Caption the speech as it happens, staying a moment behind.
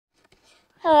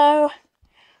Hello,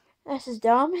 this is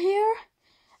Dom here,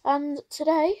 and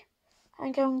today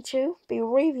I'm going to be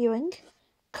reviewing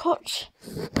Cut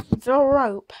the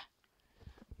Rope.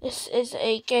 This is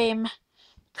a game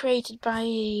created by,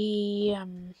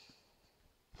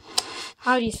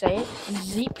 how do you say it?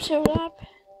 Zeptolab?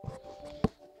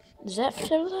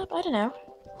 Zeptolab? I don't know.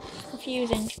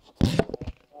 Confusing.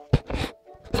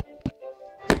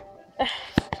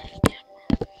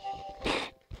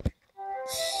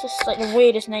 It's just like the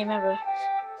weirdest name ever.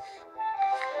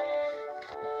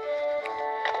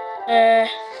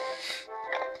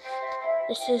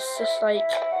 This is just like,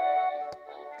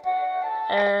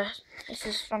 this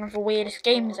is one of the weirdest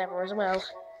games ever as well.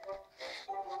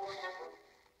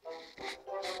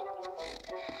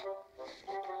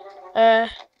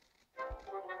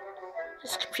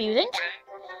 It's confusing.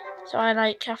 So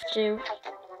I have to.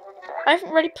 I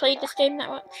haven't really played this game that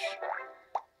much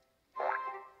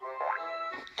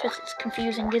because it's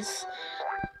confusing as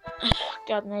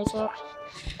God knows what.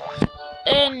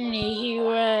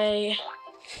 Anyway,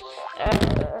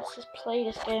 let's just play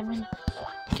this game and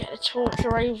get the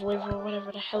torture over with, or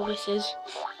whatever the hell this is.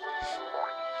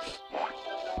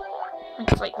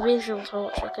 It's like visual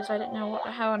torture because I don't know what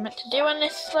the hell I'm meant to do on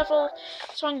this level.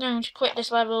 So I'm going to quit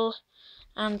this level.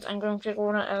 And I'm going to go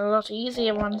on a lot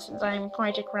easier one since I'm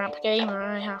quite a crap gamer,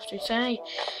 I have to say.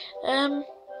 A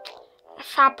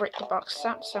fabric box,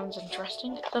 that sounds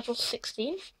interesting. Level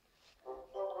 16.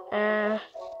 I've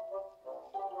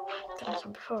done this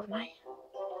one before, haven't I?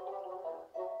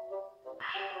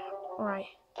 Right.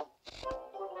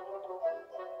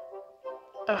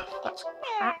 Oh, that's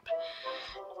crap.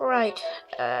 Right,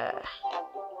 yeah,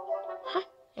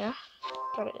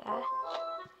 got it there.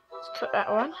 Let's cut that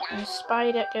one, and the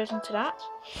spider goes into that.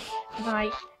 And then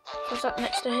I put that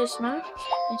next to his mouth.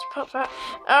 I need to pop that.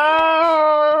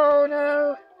 Oh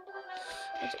no!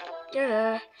 I need to go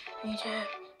there. I need to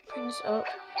bring this up.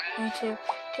 I need to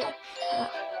get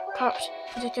that popped.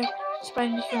 I need to go. The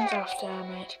spider comes off.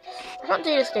 Damn it! I can't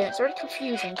do this game. It's already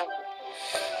confusing.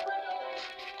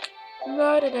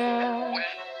 La da da.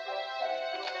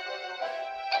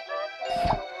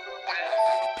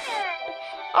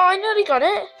 Oh, I nearly got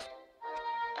it.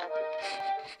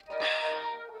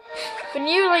 The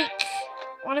new,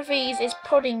 one of these is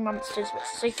Pudding Monsters, which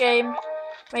is a game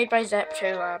made by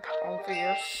Zeptolab,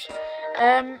 obvious.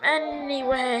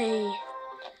 Anyway,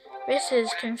 this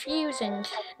is confusing,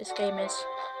 this game is.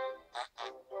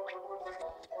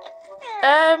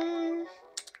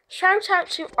 Shout out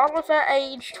to Oliver,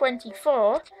 age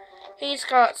 24. He's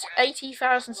got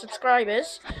 80,000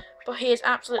 subscribers, but he is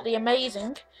absolutely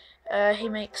amazing. He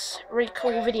makes really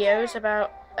cool videos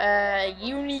about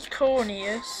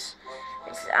unicornius.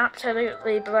 It's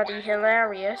absolutely bloody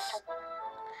hilarious.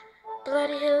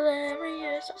 Bloody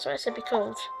hilarious. That's what it should be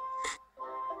called.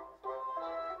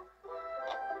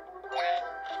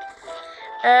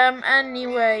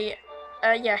 Anyway,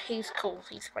 yeah, he's cool.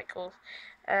 He's quite cool.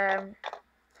 I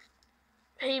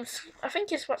think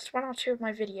he's watched one or two of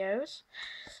my videos.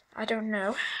 I don't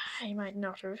know. He might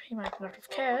not have. He might not have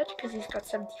cared because he's got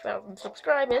 70,000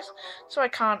 subscribers. So I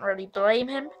can't really blame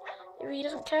him if he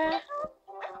doesn't care.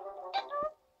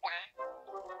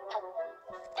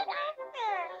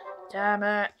 Damn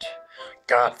it.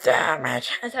 God damn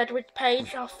it. As Edward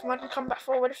Page off Modern Combat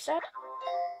 4 would have said.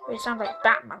 He sounds like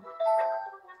Batman.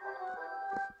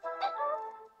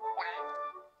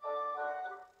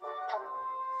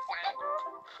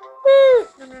 Woo!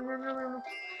 No.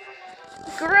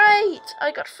 Great!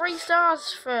 I got 3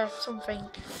 stars for something.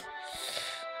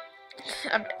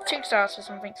 2 stars for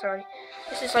something, sorry.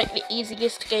 This is like the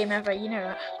easiest game ever, you know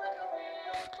that.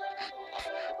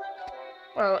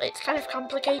 Well, it's kind of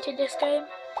complicated, this game.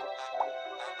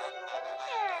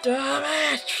 Damn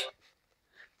it!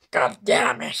 God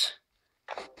damn it!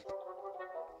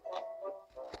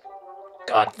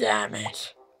 God damn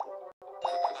it!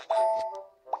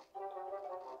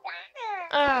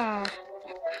 Ah.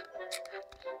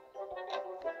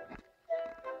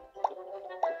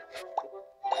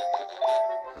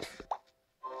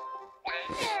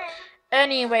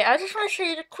 Anyway, I just want to show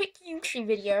you the quick YouTube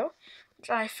video which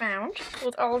I found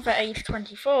called Oliver Age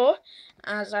 24,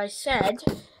 as I said,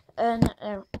 and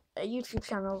a YouTube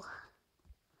channel.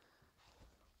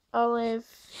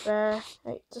 Oliver,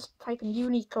 just type in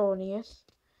unicornius.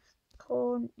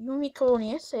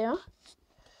 Unicornius here.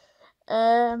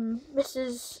 This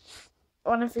is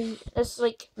one of the. There's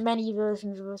like many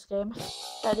versions of this game.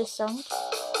 This song.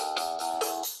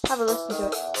 Have a listen to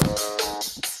it.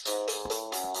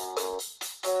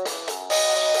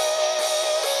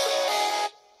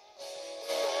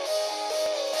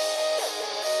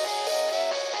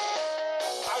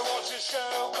 watched a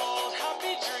show called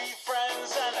Happy Tree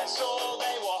Friends, and I saw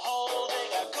they were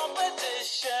holding a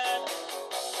competition.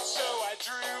 So I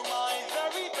drew my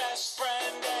very best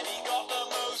friend, and he got the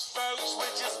most votes,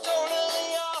 which is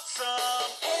totally awesome.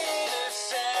 Haters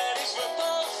said he's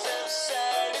repulsive,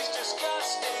 said he's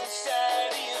disgusting,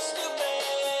 said he is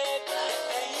stupid.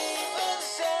 They even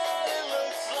said it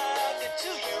looks like a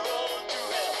 2-year-old drew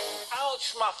him.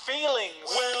 Ouch, my feelings.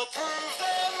 We'll prove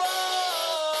them wrong.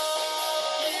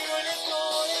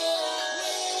 Unicornius,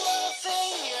 we will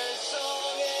sing your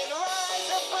song and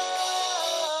rise above.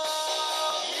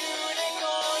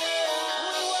 Unicornius,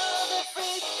 we will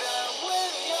defeat them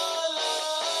with your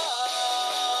love.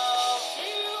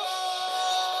 You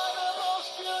are the most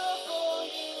beautiful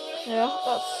unicorn. Yeah,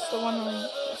 that's the one on.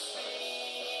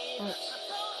 Right.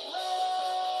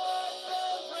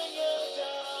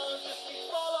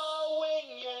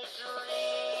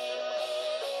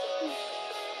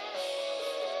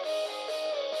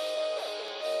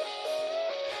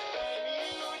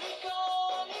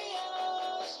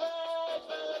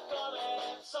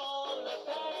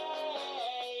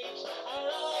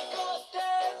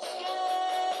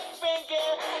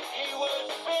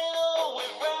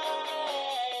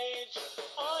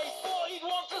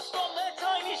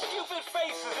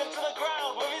 Faces into the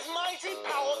ground with his mighty,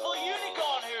 powerful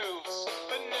unicorn hooves.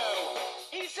 But no,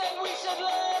 he said we should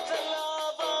learn to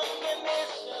love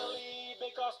unconditionally,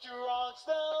 because two wrongs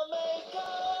don't make a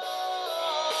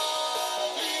right.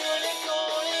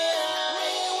 Unicornius,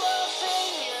 we will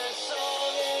sing your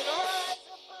song and rise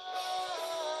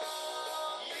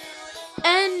above.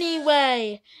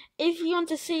 Anyway, if you want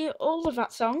to see all of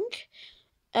that song,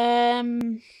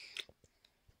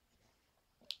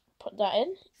 put that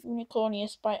in.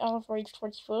 Unicornius by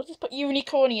Oliver24. Just put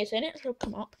Unicornius in it, it'll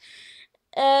come up.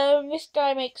 This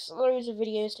guy makes loads of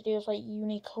videos to do with like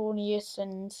Unicornius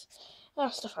and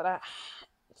stuff like that.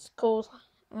 It's cool.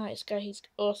 I like this guy, he's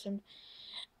awesome.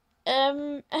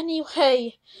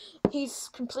 Anyway, he's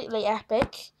completely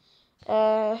epic.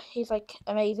 He's like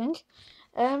amazing.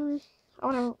 I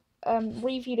wanna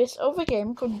review this other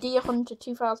game called Deer Hunter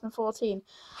 2014.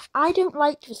 I don't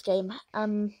like this game.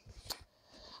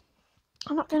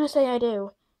 I'm not going to say I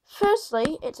do.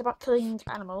 Firstly, it's about killing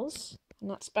animals, and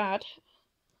that's bad.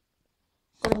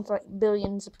 According to like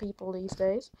billions of people these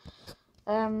days.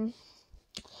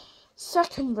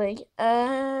 Secondly,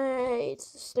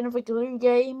 it's just another glue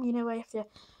game, you know, where you have to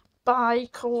buy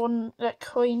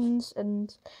coins,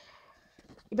 and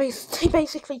they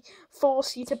basically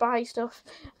force you to buy stuff.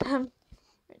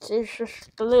 It's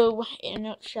just glue in a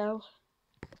nutshell.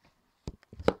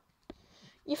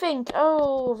 You think,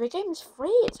 oh, the game's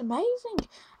free, it's amazing.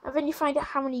 And then you find out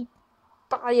how many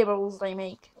buyables they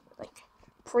make. Like,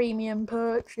 premium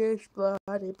purchase, blah,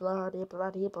 blah, blah,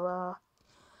 blah, blah.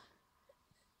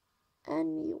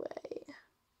 Anyway,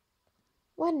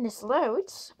 when this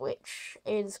loads, which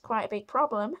is quite a big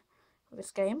problem with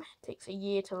this game, it takes a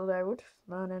year to load.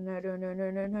 No.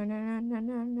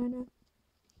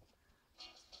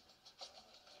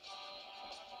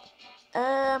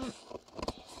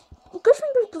 Good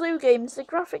thing with glue games, the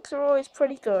graphics are always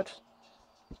pretty good,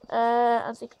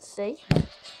 as you can see,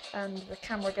 and the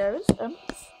camera goes.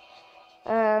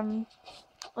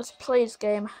 Let's play this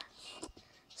game.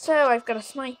 So I've got a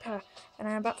sniper, and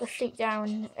I'm about to shoot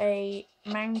down a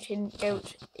mountain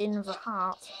goat in the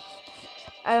heart.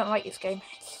 I don't like this game.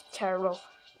 It's terrible.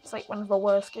 It's like one of the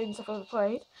worst games I've ever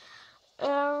played.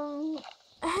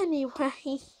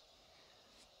 Anyway.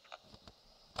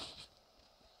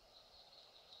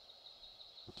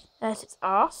 There's its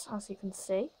arse, as you can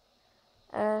see.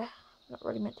 Not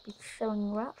really meant to be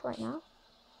showing that right now.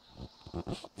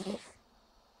 What's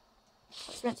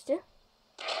it meant to do?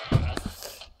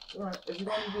 Right, have you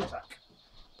got any blue tack?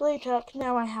 Blue tack?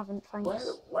 No, I haven't,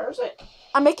 thanks. Where is it?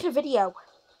 I'm making a video.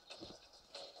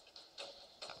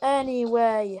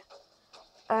 Anyway.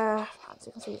 As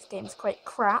you can see, this game's quite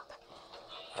crap.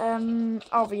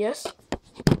 Obvious.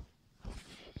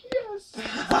 Yes!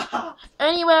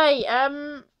 Anyway,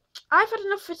 I've had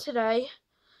enough for today.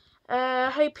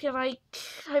 Hope you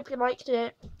liked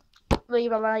it.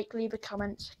 Leave a like, leave a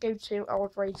comment. Go to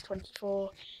Oliver24.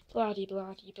 Blah de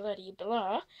blah de blah de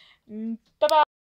blah. Bye bye.